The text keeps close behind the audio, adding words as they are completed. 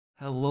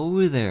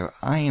Hello there,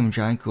 I am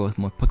GiantGrotle with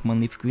more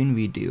Pokemon LeafGreen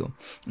redo.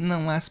 In the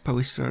last part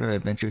we started our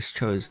adventures,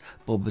 chose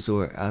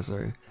Bulbasaur as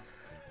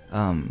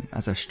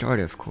our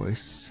starter, of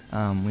course.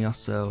 We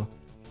also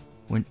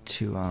went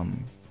to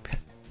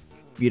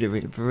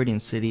Viridian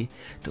City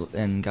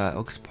and got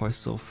Oak's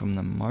parcel from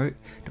the mart,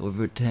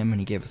 delivered it to him, and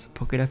he gave us a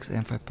Pokédex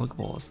and 5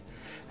 Pokeballs.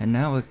 And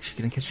now we're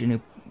actually going to catch a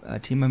new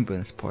team member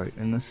in this part,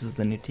 and this is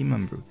the new team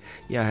member.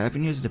 Yeah, I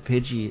haven't used a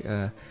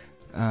Pidgey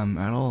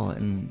at all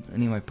in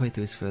any of my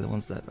playthroughs for the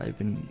ones that I've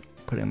been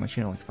putting on my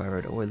channel, like Fire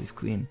Red or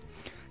LeafGreen,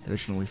 the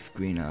original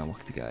LeafGreen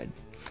walkthrough guide.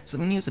 So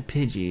I'm gonna use a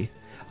Pidgey.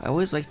 I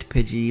always liked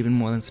Pidgey even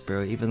more than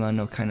Sparrow, even though I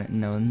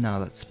know now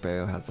that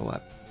Sparrow has a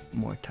lot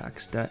more attack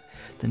stat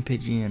than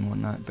Pidgey and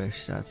whatnot, better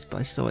stats, but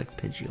I still like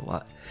Pidgey a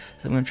lot.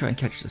 So I'm gonna try and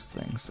catch this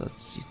thing. So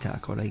let's use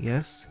Tackle, I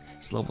guess.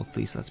 It's level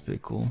 3, so that's pretty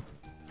cool.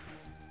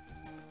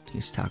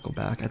 Use Tackle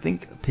back. I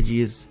think Pidgey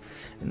is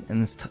in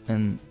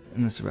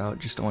this route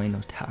just only no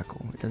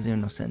Tackle. It doesn't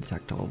even know Sand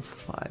Attack to level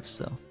 5.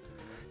 So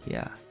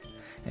yeah,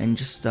 and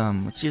just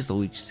let's use the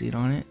Leech Seed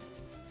on it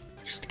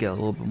just to get a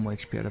little bit more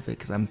HP out of it,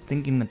 because I'm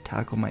thinking the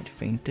Tackle might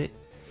faint it.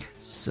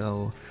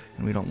 So,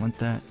 and we don't want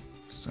that.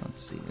 So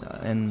let's see.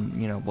 And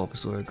you know,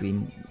 Bulbasaur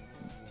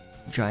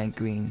Giant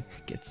Green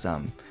gets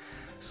some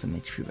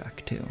HP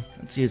back too.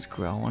 Let's use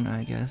Growl on it,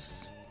 I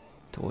guess,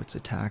 towards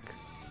attack.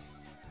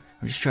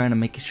 I'm just trying to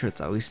make sure it's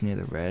at least near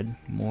the red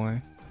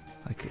more,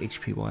 like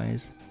HP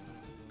wise,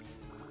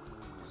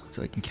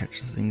 so I can catch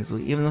this thing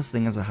easily, even though this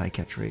thing has a high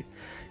catch rate.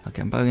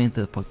 Okay, I'm bugging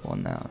into the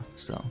Pokeball now,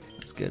 so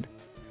that's good.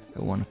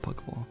 I want a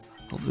Pokeball.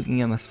 Hopefully we can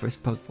get on this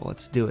first Pokeball.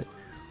 Let's do it.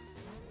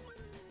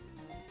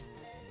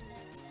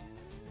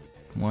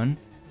 1,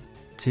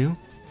 2,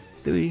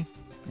 3,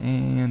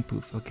 and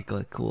poof. Okay,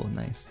 good, cool,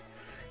 nice.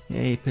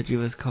 Yay, Pidgey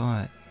was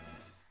caught.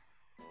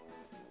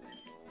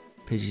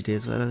 Pidgey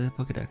did well out of the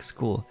Pokedex,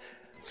 cool.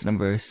 It's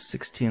number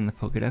 16 in the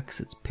Pokedex.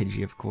 It's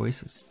Pidgey, of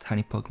course. It's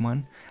tiny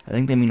Pokemon. I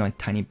think they mean like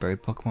tiny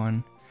bird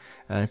Pokemon.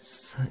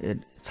 Its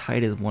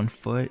height is 1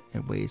 foot.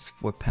 It weighs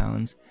 4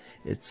 pounds.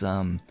 Its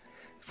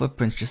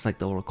footprint's just like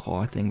the little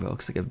claw thing, but it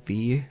looks like a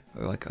V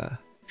or like a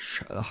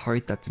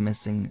heart that's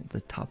missing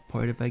the top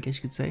part of it, I guess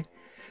you could say.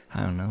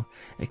 I don't know.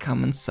 It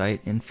common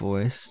sight in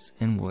forests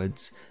and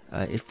woods.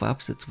 It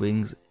flaps its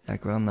wings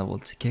at ground level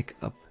to kick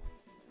up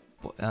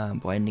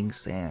blinding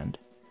sand.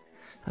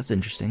 That's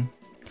interesting.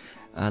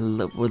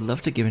 Would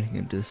love to give a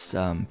name to this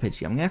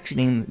Pidgey. I'm gonna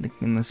actually name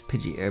this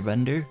Pidgey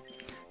Airbender,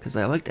 because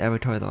I liked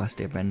Avatar: The Last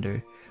Airbender.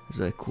 It was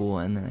really cool,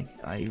 and then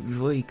I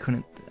really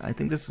couldn't. I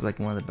think this is like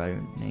one of the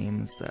better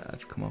names that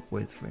I've come up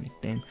with for a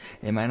nickname.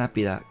 It might not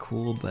be that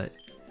cool, but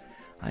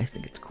I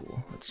think it's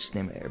cool. Let's just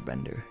name it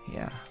Airbender.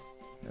 Yeah,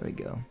 there we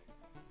go.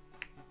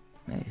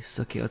 Nice.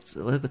 Okay, let's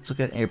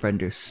look at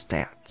Airbender's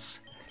stats.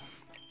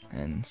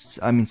 And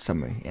I mean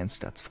summary and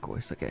stats, of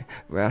course. Okay,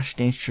 rash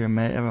nature,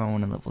 met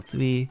everyone in level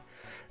 3.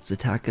 Its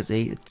attack is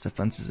 8, its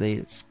defense is 8,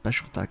 its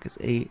special attack is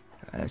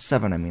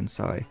 7 I mean,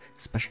 sorry.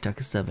 Special attack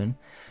is 7,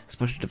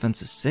 special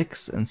defense is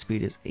 6, and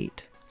speed is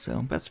 8.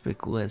 So that's pretty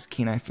cool. It has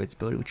Keen Eye for its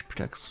ability, which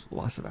protects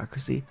loss of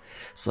accuracy.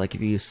 So like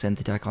if you use Scent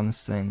Attack on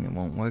this thing, it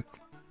won't work,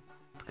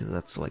 because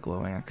that's like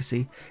lowering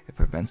accuracy. It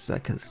prevents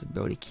that because its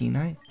ability Keen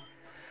Eye.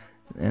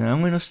 And it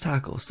only knows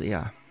Tackle, so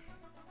yeah.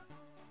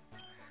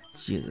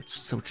 Let's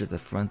switch to the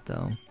front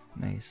though.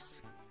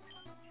 Nice.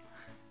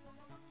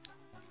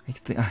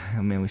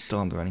 I mean, we still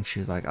have the running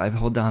shoes. Like, I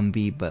hold down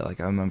B, but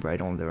like I remember I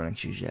don't have the running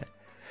shoes yet.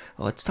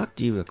 Oh, let's talk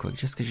to you real quick,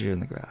 just because you're in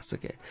the grass.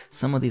 Okay,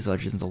 some of these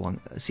ledges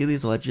see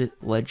these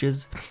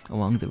ledges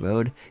along the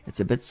road? It's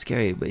a bit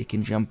scary, but you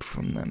can jump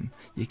from them.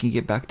 You can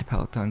get back to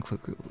Peloton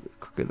quicker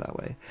that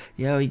way.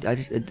 Yeah, I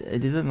did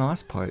it in the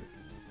last part.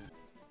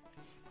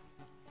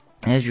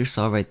 As you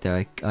saw right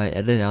there, I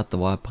edited out the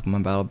wild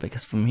Pokemon battle,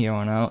 because from here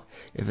on out,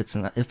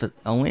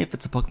 only if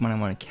it's a Pokemon I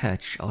want to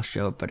catch, I'll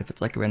show it. But if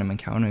it's like a random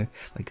encounter,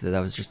 like that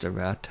was just a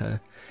Rattata,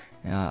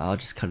 I'll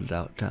just cut it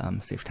out to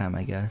save time,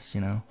 I guess.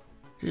 You know,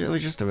 it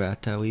was just a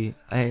Rattata.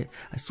 I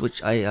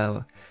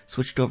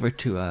switched over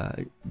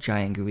to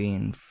Giant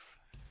Green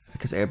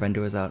because Airbender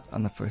was out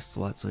on the first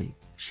slot, so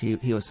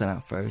he was sent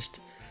out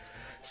first.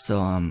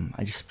 So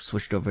I just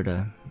switched over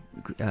to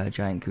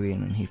Giant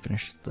Green, and he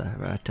finished the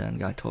Rattata and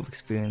got 12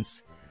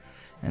 experience.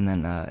 And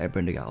then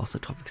Airbender got also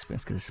 12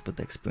 experience because they split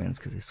the experience,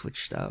 because they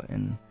switched out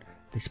and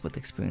they split the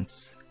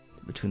experience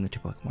between the two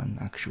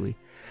Pokemon actually.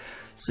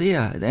 So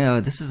yeah,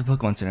 this is the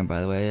Pokemon Center,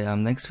 by the way.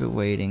 Thanks for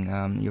waiting.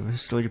 You've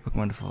restored your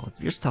Pokemon to full health.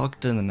 Just talk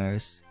to the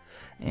nurse,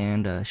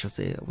 and she'll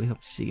say, "We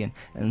hope to see you again."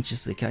 And she'll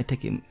say, "Can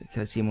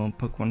I see my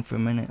Pokemon for a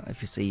minute?"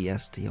 If you say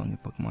yes to healing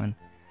your Pokemon,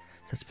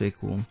 that's pretty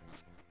cool.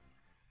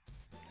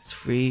 It's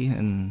free,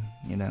 and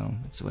you know,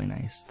 it's really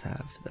nice to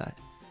have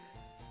that.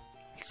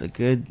 It's a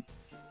good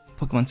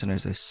Pokemon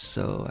centers are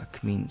so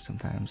convenient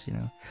sometimes, you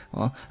know.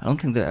 Well, I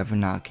don't think they're ever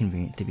not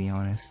convenient, to be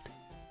honest.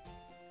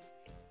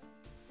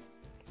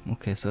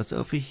 Okay, so it's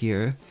over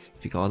here.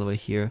 If you go all the way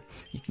here,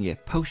 you can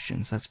get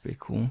potions. That's pretty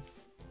cool.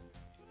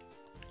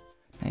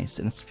 Nice.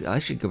 And I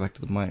should go back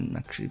to the mart and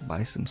actually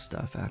buy some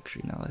stuff.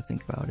 Actually, now that I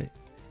think about it,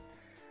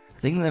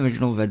 think in the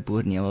original red, blue,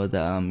 and yellow,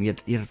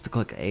 that you have to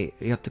click A.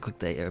 You have to click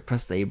the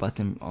press the A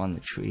button on the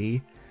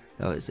tree.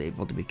 That was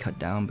able to be cut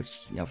down, but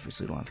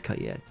obviously we don't have to cut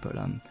yet. But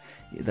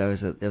there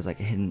was like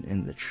a hidden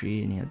in the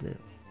tree, and you had to.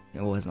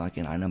 It wasn't like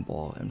an item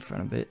ball in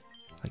front of it,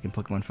 like in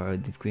Pokemon Fire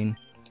Red, LeafGreen.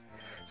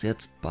 So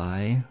let's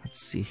buy. Let's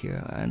see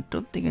here. I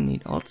don't think I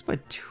need. Oh, let's buy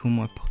 2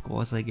 more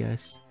Pokeballs, I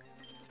guess.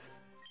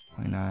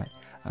 Why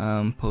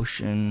not?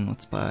 Potion.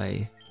 Let's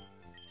buy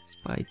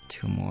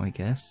 2 more, I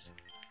guess.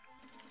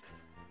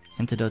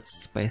 Antidotes.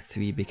 Let's buy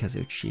 3 because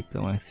they're cheap.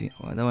 They're only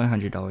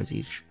 $100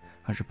 each.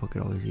 100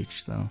 Pokedollars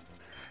each, so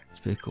it's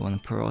pretty cool. And the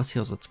Pearl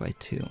Seals. Let's buy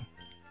 2. Yeah,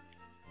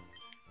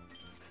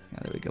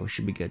 there we go. We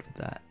should be good with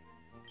that.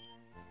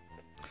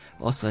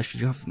 Also, I should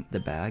show off the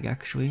bag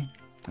actually.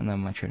 And then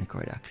my training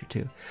card actually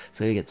too.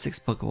 So you get 6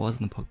 Pokeballs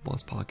in the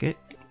Pokeball's pocket.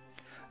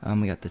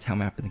 We got the town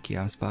map in the key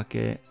items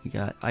pocket. We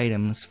got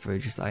items for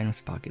just the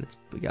items pocket.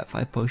 We got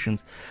 5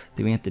 potions,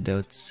 3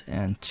 antidotes,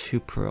 and 2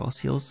 Pearl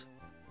Seals.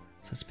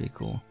 So that's pretty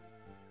cool.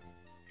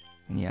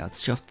 And yeah,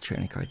 let's show off the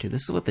training card too.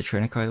 This is what the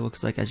training card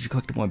looks like. As you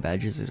collect more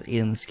badges, there's 8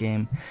 in this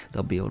game.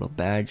 There'll be little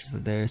badges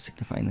there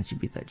signifying that you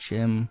beat that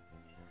gym.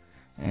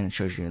 And it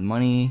shows you the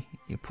money,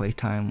 your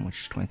playtime,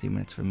 which is 23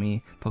 minutes for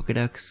me,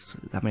 Pokedex,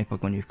 how many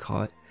Pokemon you've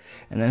caught,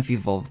 and then if you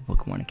evolve a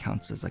Pokemon, it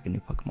counts as like a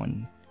new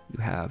Pokemon you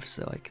have,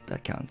 so like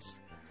that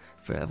counts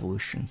for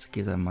evolution, so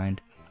keep that in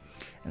mind.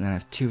 And then I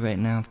have 2 right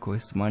now, of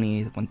course,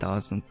 money,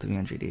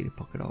 1,380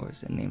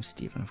 Pokedollars, and name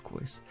Steven, of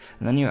course.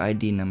 And then your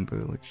ID number,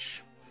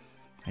 which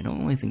I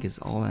don't really think is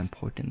all that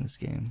important in this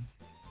game.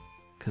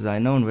 Because I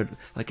know in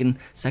like in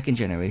 2nd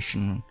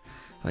generation,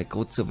 like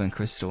Gold, Silver, and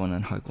Crystal, and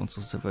then Heart Gold,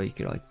 Soul Silver, you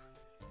could like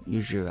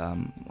use your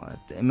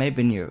it may have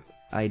been your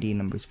ID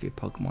numbers for your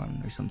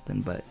Pokemon or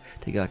something, but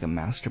to get like a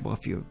Master Ball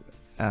if your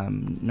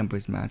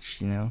numbers match,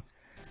 you know.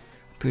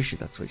 I'm pretty sure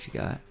that's what you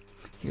got.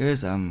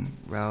 Here's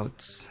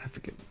routes. I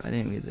forget. I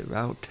didn't read the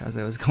route as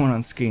I was going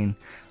on screen.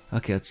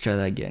 Okay, let's try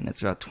that again.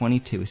 It's Route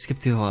 22. We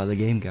skipped through a lot of the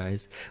game,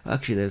 guys. Well,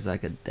 actually, there's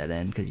like a dead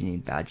end because you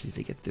need badges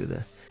to get through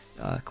the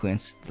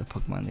clearance the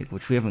Pokemon League,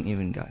 which we haven't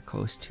even got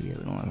close to yet.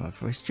 We don't have our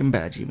first gym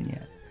badge even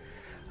yet.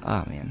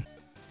 Ah, man.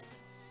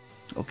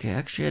 Okay, I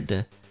actually had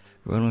to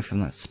run away from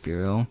that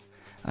Spearow.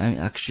 I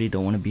actually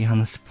don't want to be on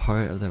this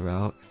part of the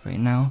route right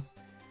now,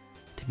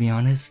 to be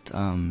honest.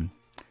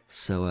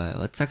 So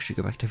let's actually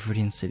go back to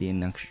Viridian City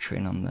and actually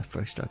train on the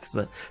first route,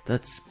 because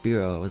that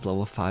Spearow was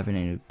level 5 and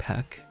a new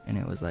peck, and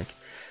it was like,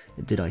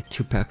 it did like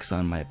 2 pecks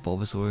on my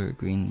Bulbasaur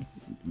green,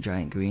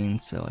 giant green,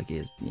 so like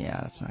yeah,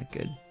 that's not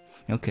good.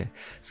 Okay,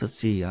 so let's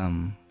see,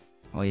 oh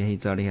yeah, he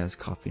already has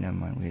coffee, never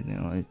mind, we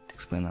didn't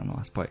explain that in the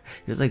last part.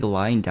 He was like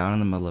lying down in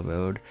the middle of the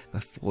road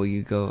before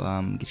you go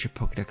get your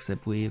Pokedex, I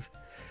believe.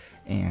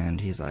 And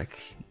he's like,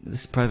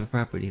 this is private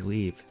property,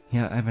 leave.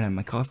 Yeah, I haven't had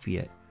my coffee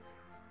yet.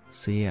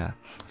 So yeah,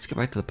 let's get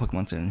back to the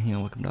Pokemon Center here.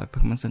 Welcome to our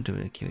Pokemon Center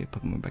to carry your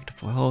Pokemon back to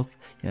full health.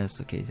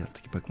 Yes, okay, you have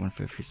to keep Pokemon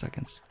for a few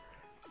seconds.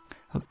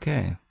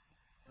 Okay.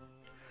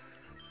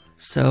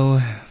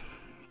 So,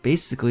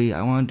 basically,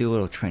 I want to do a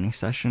little training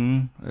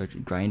session, or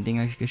grinding,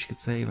 I guess you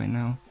could say, right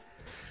now.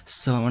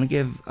 So I want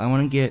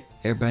to get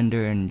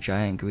Airbender and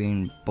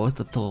GiantGrotle both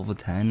up to level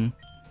 10,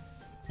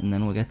 and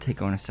then we're gonna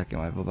take on a second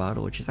rival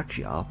battle, which is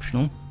actually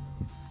optional.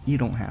 You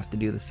don't have to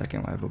do the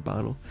second rival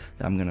battle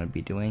that I'm gonna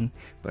be doing,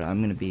 but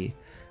I'm gonna be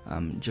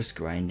just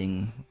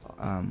grinding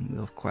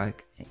real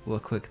quick.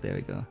 There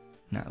we go,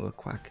 not real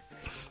quick,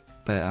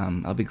 but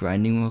I'll be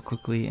grinding real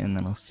quickly, and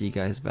then I'll see you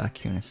guys back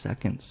here in a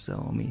second.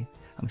 So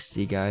I'll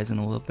see you guys in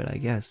a little bit, I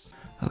guess.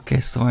 Okay,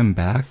 so I'm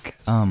back.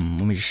 Let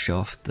me just show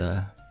off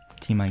the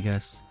team, I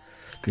guess.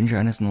 Green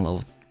Giant is in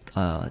level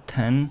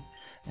 10,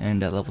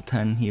 and at level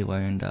 10 he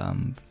learned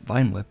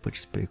Vine Whip, which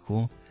is pretty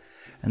cool.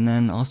 And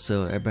then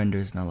also Airbender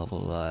is now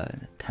level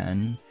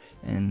 10,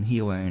 and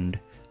he learned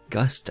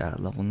Gust at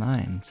level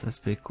 9, so that's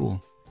pretty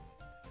cool.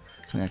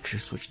 So I'm actually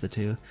switch the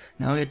two.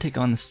 Now we're gonna take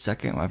on the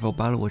second rival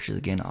battle, which is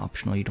again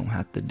optional. You don't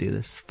have to do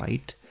this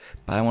fight,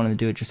 but I wanted to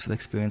do it just for the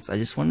experience. I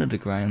just wanted to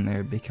grind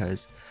there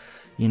because,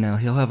 you know,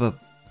 he'll have a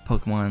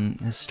Pokemon,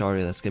 his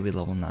starter, that's gonna be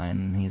level 9,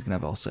 and he's gonna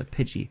have also a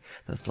Pidgey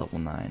that's level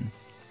 9.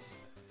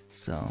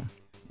 So,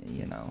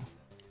 you know,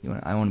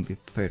 I want to be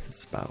prepared for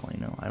this battle,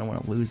 you know, I don't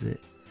want to lose it.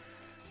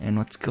 And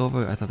let's go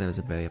over, I thought there was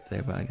a berry up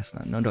there, but I guess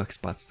not. No dark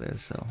spots there,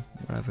 so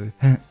whatever.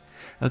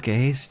 Okay,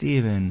 hey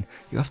Steven,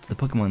 you're off to the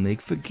Pokemon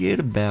League, forget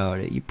about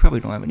it. You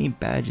probably don't have any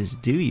badges,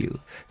 do you?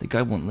 The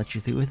guy won't let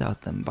you through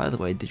without them. By the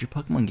way, did your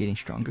Pokemon getting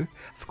stronger?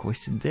 Of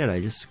course it did,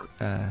 I just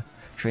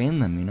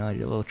trained them, you know, I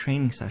did a little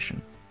training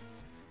session.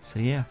 So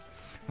yeah,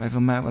 Rival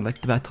Matt would like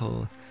to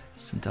battle.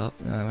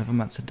 Rival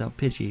Matt sent out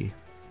Pidgey.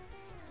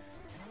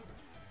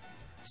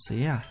 So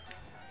yeah,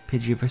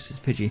 Pidgey versus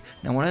Pidgey.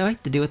 Now what I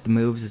like to do with the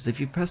moves is if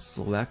you press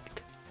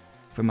select,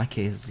 for my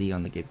case Z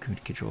on the game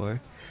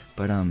controller,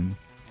 but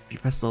if you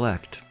press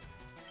select,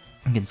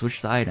 you can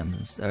switch the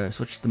items, or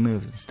switch the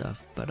moves and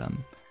stuff, but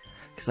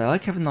because I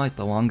like having like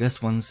the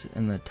longest ones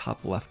in the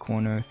top left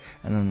corner,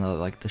 and then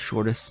the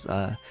shortest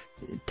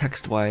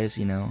text-wise,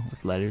 you know,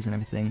 with letters and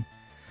everything.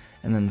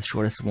 And then the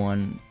shortest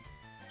one,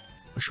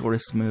 the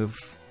shortest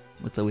move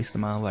with the least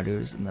amount of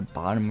letters in the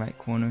bottom right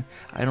corner.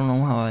 I don't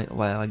know why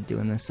I like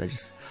doing this, I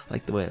just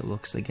like the way it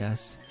looks, I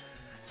guess.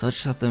 So I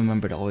just have to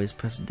remember to always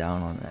press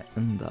down on it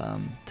and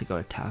to go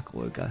to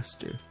tackle or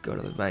gust or go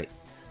to the right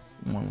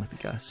one with the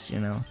gust, you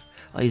know.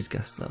 I'll use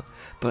gust though.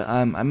 But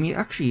I'm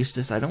actually used to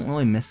this. I don't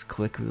really miss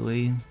click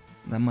really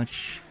that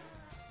much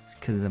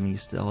because I'm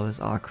used to all this.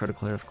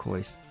 Critical hit, of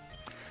course.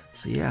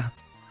 So yeah.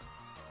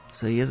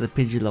 So he has a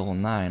Pidgey level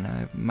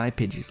 9. My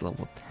Pidgey's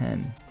level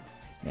 10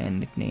 and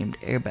nicknamed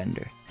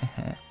Airbender.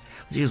 Let's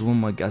use one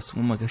more gust.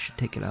 One more gust should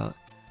take it out.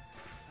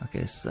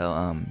 Okay,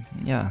 so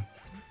yeah.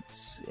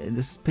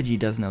 This Pidgey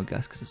does know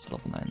gust because it's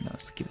level 9 though,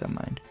 so keep that in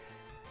mind.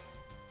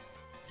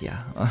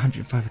 Yeah,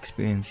 105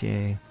 experience,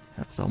 yay.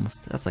 That's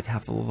like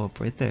half a level up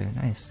right there,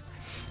 nice.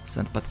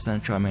 So I'm about to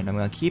send a Charmander. I'm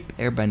gonna keep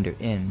Airbender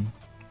in,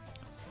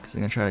 because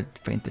I'm gonna try to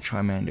faint the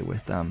Charmander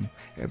with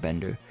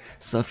Airbender.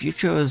 So if you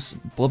chose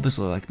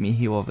Bulbasaur like me,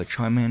 he will have a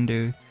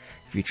Charmander.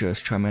 If you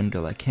chose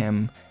Charmander like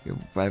him, your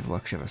rival will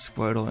actually have a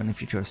Squirtle, and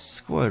if you chose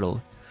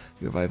Squirtle,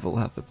 your rival will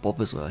have a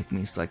Bulbasaur like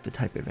me, so like the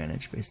type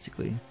advantage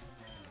basically.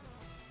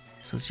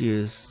 So let's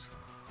use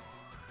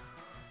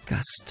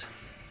Gust.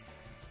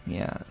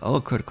 Yeah, oh,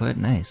 critical hit,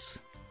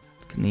 nice.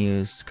 Gonna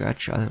use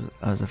Scratch. I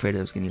was afraid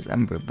I was gonna use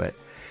Ember, but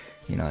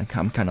you know,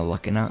 I'm kind of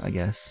lucking out, I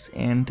guess.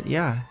 And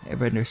yeah,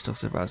 Airbender still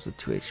survives with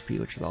 2 HP,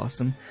 which is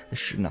awesome. This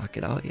should knock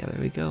it out. Yeah,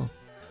 there we go.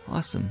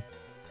 Awesome.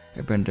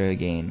 Airbender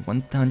gained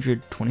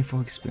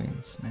 124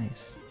 experience.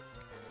 Nice.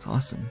 It's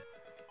awesome.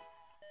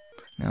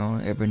 Now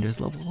Airbender's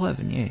level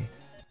 11. Yay.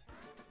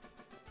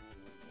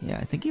 Yeah,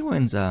 I think he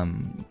wins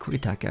Quick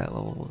Attack at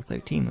level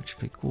 13, which is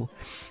pretty cool.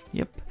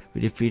 Yep,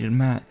 we defeated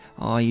Matt.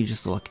 Oh, you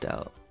just lucked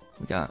out.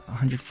 We got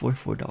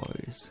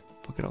 $144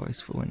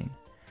 Poké for winning.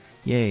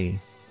 Yay.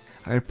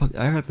 I heard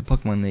the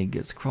Pokemon League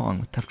gets crawling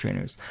with tough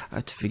trainers. I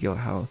have to figure out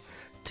how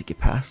to get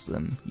past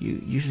them.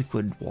 You usually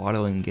quit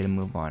waddling and get a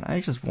move on.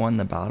 I just won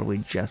the battle we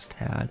just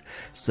had.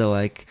 So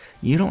like,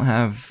 you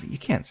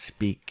can't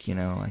speak, you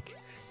know, like,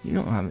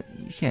 you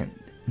can't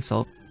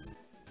insult.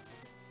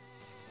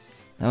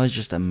 That was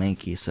just a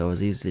Mankey, so it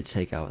was easy to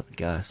take out with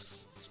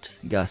Gust.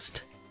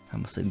 I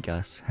almost said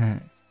Gus.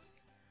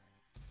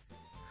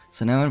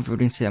 So now in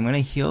Verdant City, I'm gonna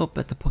heal up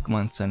at the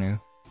Pokemon Center.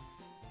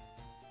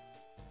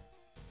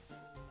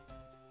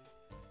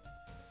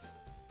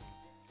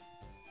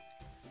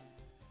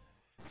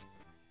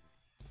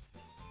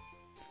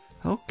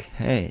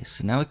 Okay,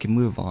 so now we can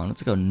move on.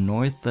 Let's go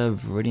north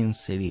of Viridian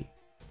City.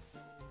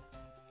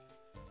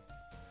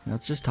 Now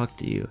let's just talk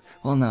to you.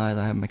 Well, now I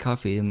have my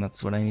coffee, and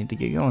that's what I need to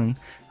get going.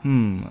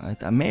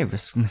 I may have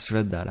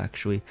misread that,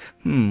 actually.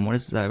 What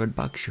is that red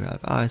box you have?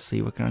 I see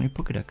you're working on your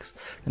Pokédex.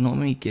 Then let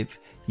me give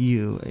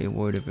you a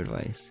word of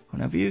advice.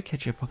 Whenever you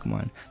catch a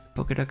Pokemon,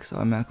 the Pokédex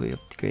automatically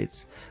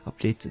updates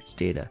its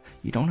data.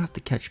 You don't know how to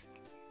catch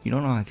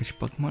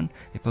Pokemon?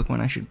 A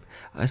Pokemon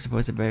I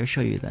suppose I better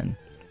show you then.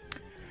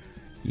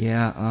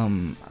 Yeah,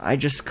 I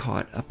just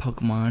caught a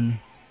Pokemon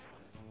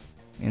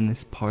in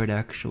this part,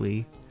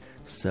 actually.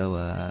 So,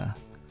 I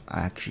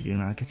actually do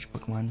not catch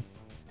Pokemon.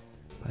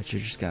 But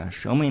you're just gonna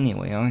show me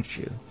anyway, aren't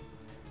you?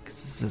 Because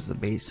this is a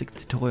basic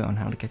tutorial on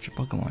how to catch a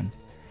Pokemon.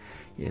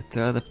 You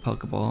throw the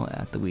Pokeball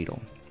at the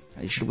Weedle.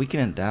 You should weaken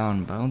it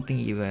down, but I don't think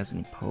he even has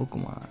any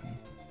Pokemon.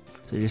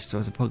 So he just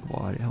throws a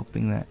Pokeball at it,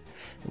 hoping that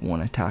it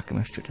won't attack him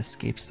if it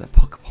escapes that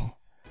Pokeball.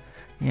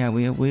 Yeah,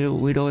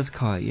 Weedle is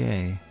caught,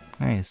 yay.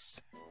 Nice.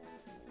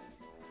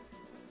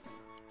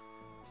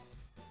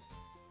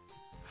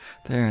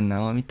 There,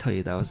 now let me tell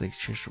you, that was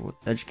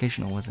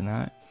educational, wasn't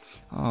it?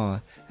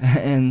 Oh,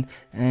 and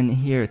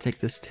here, take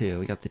this too.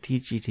 We got the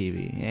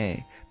TGTV.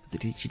 Yay! Put the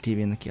TGTV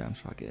in the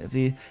kiosk pocket.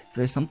 If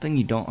there's something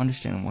you don't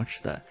understand,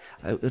 watch that.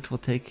 It will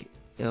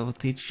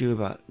teach you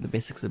about the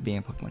basics of being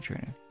a Pokemon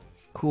trainer.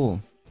 Cool.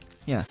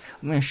 Yeah,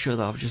 I'm gonna show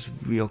that off just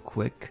real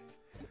quick,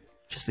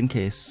 just in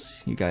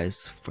case you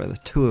guys, for the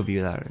 2 of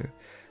you that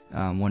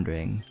are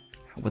wondering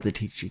what the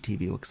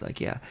TGTV looks like.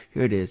 Yeah,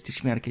 here it is.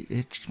 Teach me how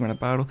to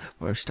battle,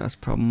 what are stats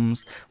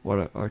problems,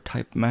 what are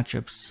type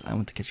matchups. I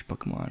want to catch a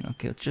Pokemon.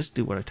 Okay, let's just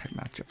do what are type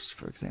matchups,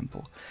 for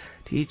example.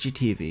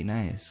 TGTV,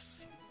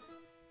 nice.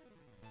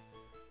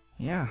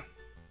 Yeah.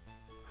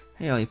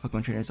 Hey all you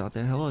Pokemon trainers out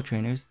there, hello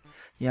trainers.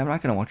 Yeah, I'm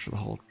not gonna watch the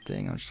whole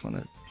thing, I just want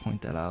to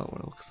point that out,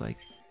 what it looks like.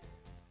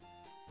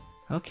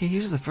 Okay,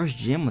 here's the first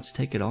gym, let's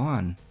take it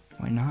on.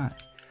 Why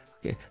not?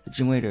 Okay, the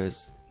gym leader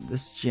is...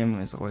 This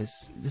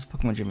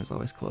Pokemon gym is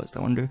always closed.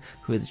 I wonder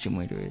who the gym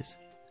leader is.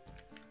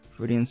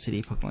 Viridian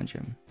City Pokemon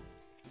Gym.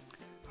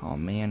 Oh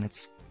man,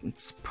 it's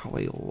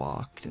probably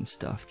locked and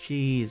stuff.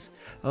 Jeez.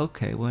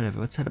 Okay, whatever.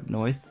 Let's head up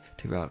north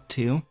to Route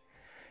 2.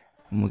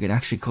 And we can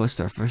actually close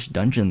to our first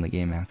dungeon in the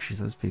game, actually,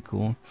 so that's pretty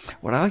cool.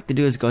 What I like to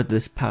do is go to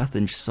this path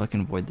and just so I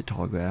can avoid the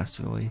tall grass,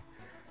 really.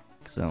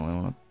 Because I don't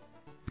really want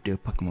to do a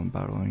Pokemon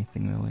battle or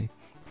anything, really.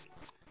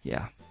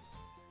 Yeah.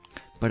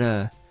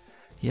 But,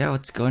 yeah,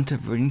 let's go into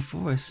Viridian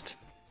Forest.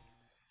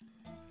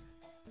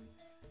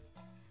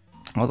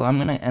 Although I'm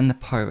gonna end the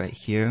part right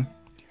here.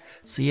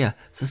 So yeah,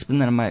 so it's been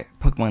that on my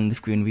Pokemon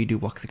LeafGreen redo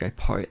walk the guide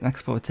part.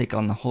 Next part will take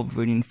on the whole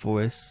Viridian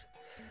Forest.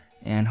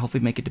 and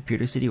hopefully make it to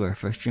Pewter City where our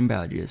first gym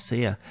badge is. So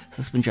yeah, so this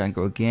has been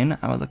GiantGrotle again.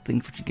 I would like to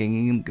thank you for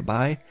game.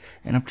 Goodbye,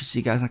 and hope to see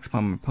you guys next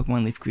time on my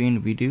Pokemon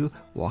LeafGreen redo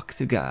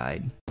walkthrough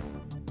guide.